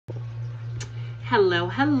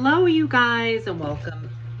Hello you guys, and welcome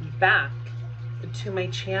back to my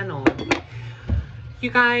channel.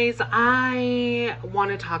 You guys, I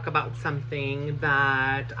want to talk about something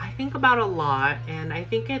that I think about a lot, and I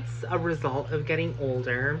think it's a result of getting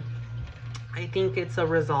older. I think it's a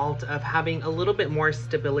result of having a little bit more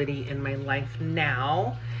stability in my life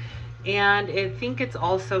now, and I think it's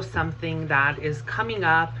also something that is coming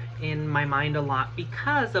up in my mind a lot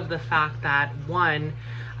because of the fact that, one,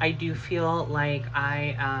 I do feel like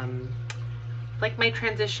like my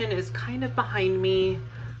transition is kind of behind me.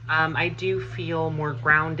 I do feel more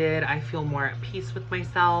grounded. I feel more at peace with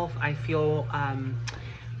myself. I feel,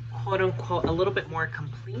 quote unquote, a little bit more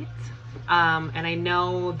complete. And I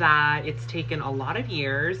know that it's taken a lot of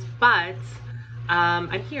years, but I'm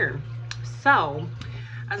here. So,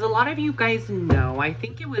 as a lot of you guys know, I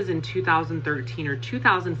think it was in 2013 or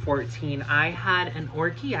 2014, I had an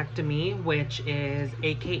orchiectomy, which is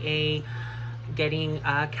AKA getting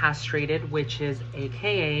castrated, which is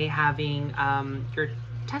AKA having your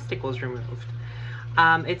testicles removed.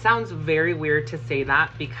 It sounds very weird to say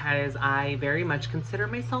that because I very much consider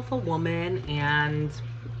myself a woman, and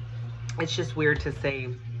it's just weird to say,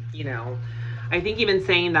 you know. I think even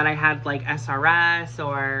saying that I had like SRS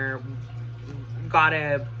or got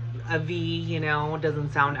a V, you know,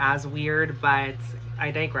 doesn't sound as weird, but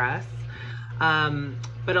I digress.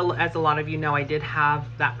 But as a lot of you know, I did have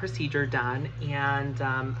that procedure done, and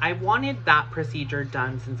I wanted that procedure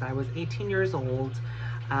done since I was 18 years old.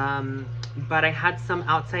 But I had some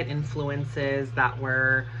outside influences that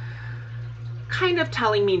were kind of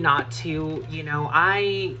telling me not to. You know,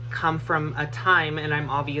 I come from a time, and I'm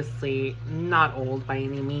obviously not old by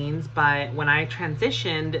any means, but when I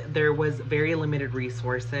transitioned, there was very limited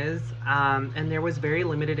resources, and there was very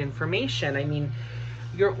limited information. I mean,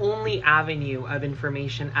 your only avenue of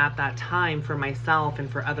information at that time for myself and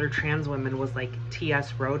for other trans women was like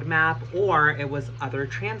TS Roadmap, or it was other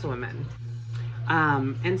trans women.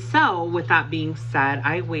 And so with that being said,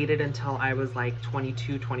 I waited until I was like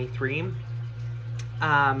 22, 23.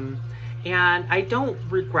 And I don't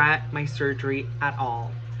regret my surgery at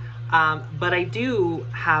all. But I do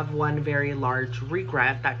have one very large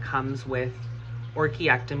regret that comes with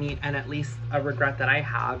orchiectomy, and at least a regret that I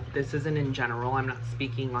have. This isn't in general, I'm not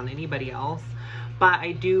speaking on anybody else, but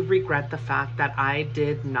I do regret the fact that I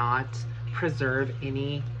did not preserve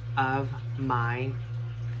any of my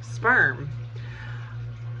sperm.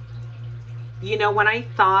 You know, when I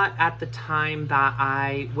thought at the time that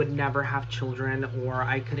I would never have children, or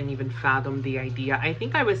I couldn't even fathom the idea, I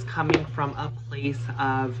think I was coming from a place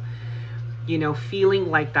of, you know,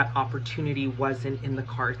 feeling like that opportunity wasn't in the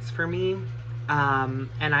cards for me.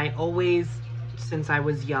 And I always, since I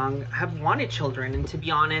was young, have wanted children. And to be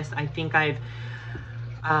honest, I think I've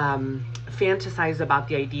fantasized about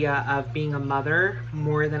the idea of being a mother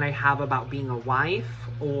more than I have about being a wife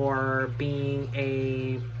or being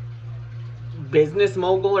a business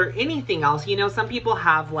mogul or anything else. You know, some people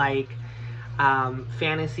have like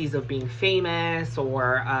fantasies of being famous,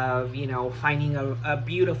 or of, you know, finding a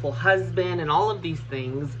beautiful husband and all of these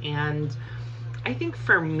things. And I think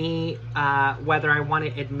for me, whether I want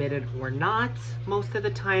to admit it or not, most of the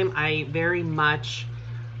time I very much,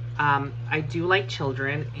 I do like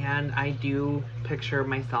children, and I do picture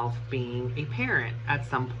myself being a parent at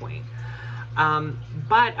some point.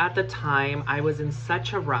 But at the time, I was in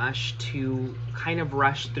such a rush to kind of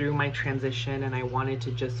rush through my transition, and I wanted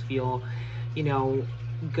to just feel, you know,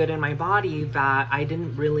 good in my body, that I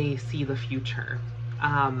didn't really see the future.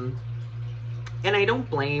 And I don't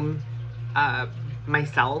blame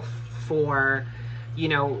myself for, you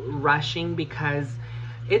know, rushing, because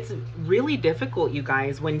it's really difficult, you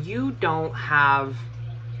guys, when you don't have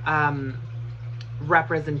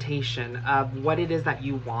representation of what it is that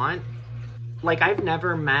you want. Like, I've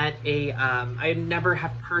never met a, I never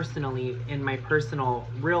have personally, in my personal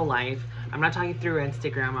real life, I'm not talking through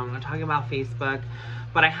Instagram, I'm not talking about Facebook,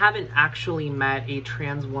 but I haven't actually met a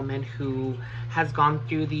trans woman who has gone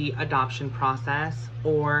through the adoption process,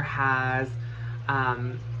 or has,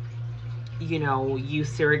 you know,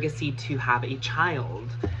 used surrogacy to have a child.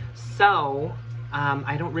 So,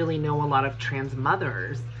 I don't really know a lot of trans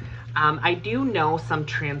mothers. I do know some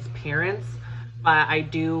trans parents, but I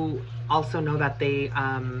do also know that they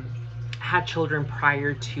had children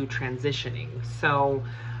prior to transitioning. So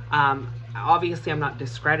obviously I'm not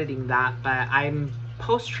discrediting that, but I'm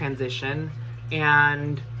post-transition,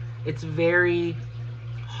 and it's very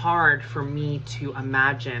hard for me to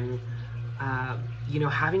imagine, you know,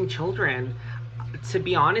 having children. To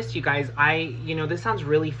be honest, you guys, you know, this sounds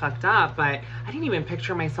really fucked up, but I didn't even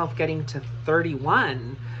picture myself getting to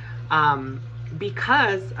 31,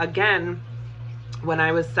 because again, when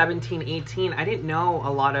I was 17, 18, I didn't know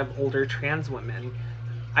a lot of older trans women.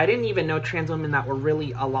 I didn't even know trans women that were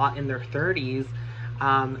really a lot in their 30s.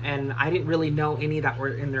 And I didn't really know any that were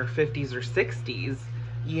in their 50s or 60s.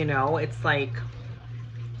 You know, it's like,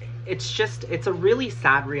 it's a really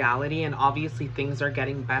sad reality. And obviously things are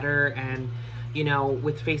getting better. And, you know,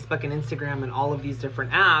 with Facebook and Instagram and all of these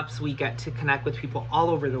different apps, we get to connect with people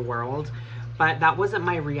all over the world. But that wasn't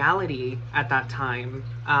my reality at that time.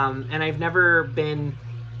 And I've never been,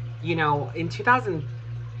 you know, in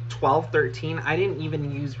 2012, 13, I didn't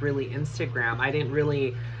even use really Instagram.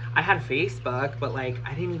 I had Facebook, but like,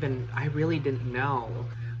 I really didn't know.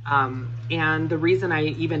 And the reason I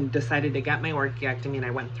even decided to get my orchiectomy and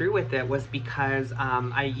I went through with it was because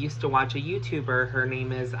I used to watch a YouTuber. Her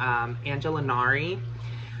name is Angela Nari.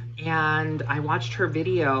 And I watched her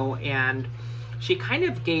video, and she kind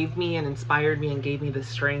of gave me and inspired me and gave me the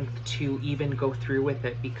strength to even go through with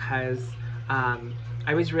it, because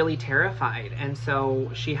I was really terrified. And so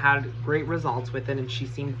she had great results with it, and she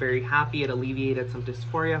seemed very happy. It alleviated some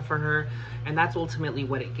dysphoria for her, and that's ultimately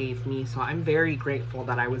what it gave me. So I'm very grateful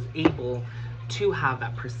that I was able to have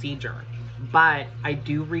that procedure. But I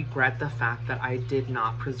do regret the fact that I did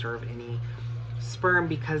not preserve any sperm,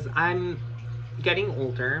 because I'm getting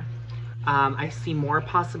older. I see more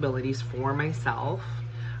possibilities for myself.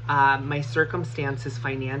 My circumstances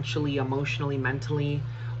financially, emotionally, mentally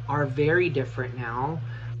are very different now.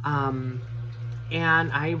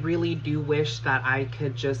 And I really do wish that I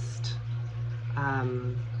could just,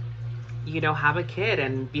 you know, have a kid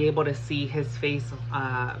and be able to see his face,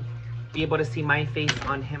 be able to see my face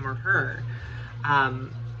on him or her.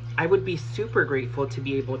 I would be super grateful to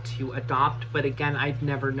be able to adopt, but again, I've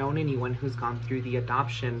never known anyone who's gone through the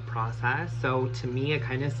adoption process. So to me, it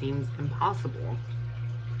kind of seems impossible.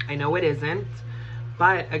 I know it isn't,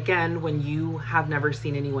 but again, when you have never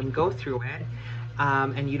seen anyone go through it,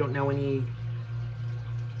 and you don't know any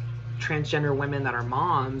transgender women that are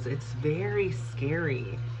moms, it's very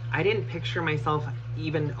scary. I didn't picture myself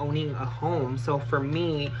even owning a home. So for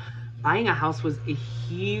me, buying a house was a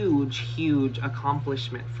huge, huge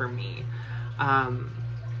accomplishment for me.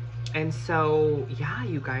 And so, yeah,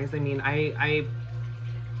 you guys, I mean, I've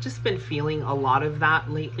just been feeling a lot of that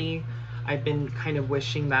lately. I've been kind of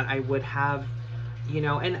wishing that I would have, you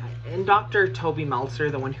know, and Dr. Toby Meltzer,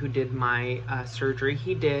 the one who did my surgery,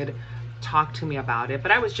 he did talk to me about it,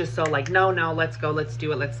 but I was just so like, no, let's go, let's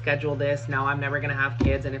do it, let's schedule this. No, I'm never gonna have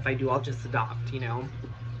kids, and if I do, I'll just adopt, you know.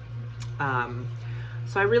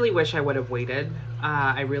 So I really wish I would have waited.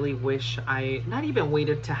 I really wish I not even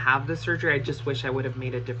waited to have the surgery. I just wish I would have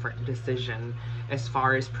made a different decision as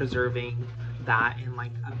far as preserving that in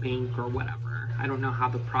like a bank or whatever. I don't know how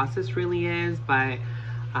the process really is, but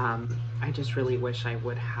I just really wish I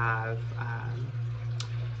would have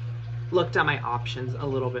looked at my options a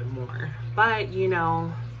little bit more. But, you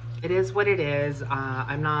know, it is what it is.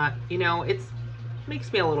 I'm not, you know, it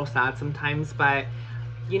makes me a little sad sometimes, but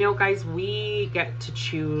you know, guys, we get to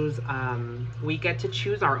choose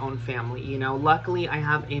our own family. You know, luckily I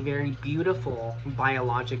have a very beautiful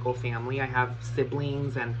biological family. I have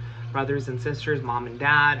siblings and brothers and sisters, mom and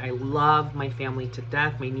dad. I love my family to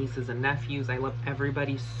death, my nieces and nephews. I love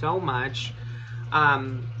everybody so much.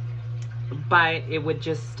 But it would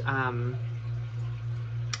just, I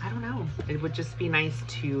don't know, it would just be nice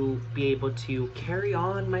to be able to carry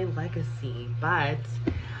on my legacy. But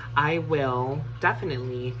I will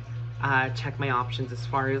definitely check my options as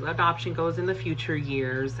far as adoption goes in the future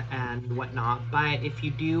years and whatnot. But if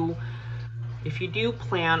you do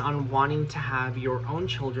plan on wanting to have your own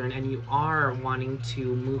children, and you are wanting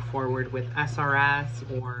to move forward with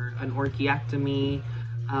SRS or an orchiectomy,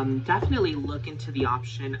 definitely look into the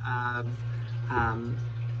option of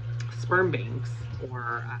sperm banks,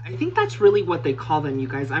 or I think that's really what they call them, you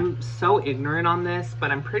guys. I'm so ignorant on this,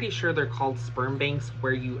 but I'm pretty sure they're called sperm banks,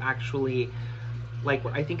 where you actually, like,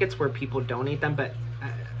 I think it's where people donate them, but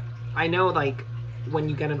I know, like, when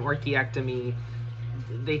you get an orchiectomy,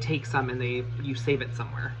 they take some and you save it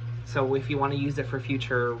somewhere. So if you want to use it for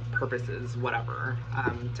future purposes, whatever,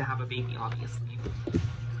 to have a baby, obviously.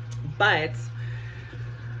 But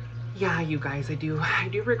yeah, you guys, I do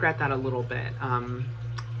regret that a little bit.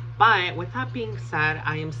 But with that being said,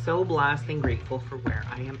 I am so blessed and grateful for where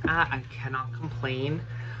I am at. I cannot complain.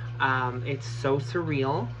 It's so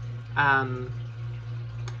surreal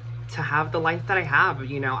to have the life that I have.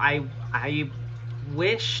 You know, I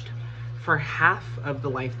wished for half of the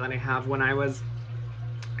life that I have when I was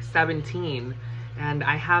 17, and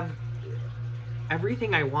I have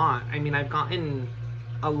everything I want. I mean, I've gotten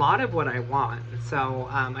a lot of what I want. So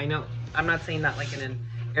I know I'm not saying that like in an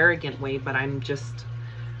arrogant way, but I'm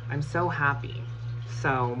so happy.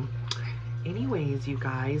 So anyways, you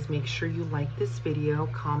guys, make sure you like this video,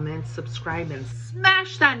 comment, subscribe, and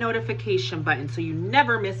smash that notification button so you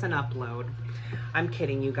never miss an upload. I'm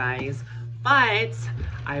kidding, you guys, but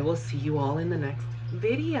I will see you all in the next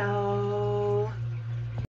video.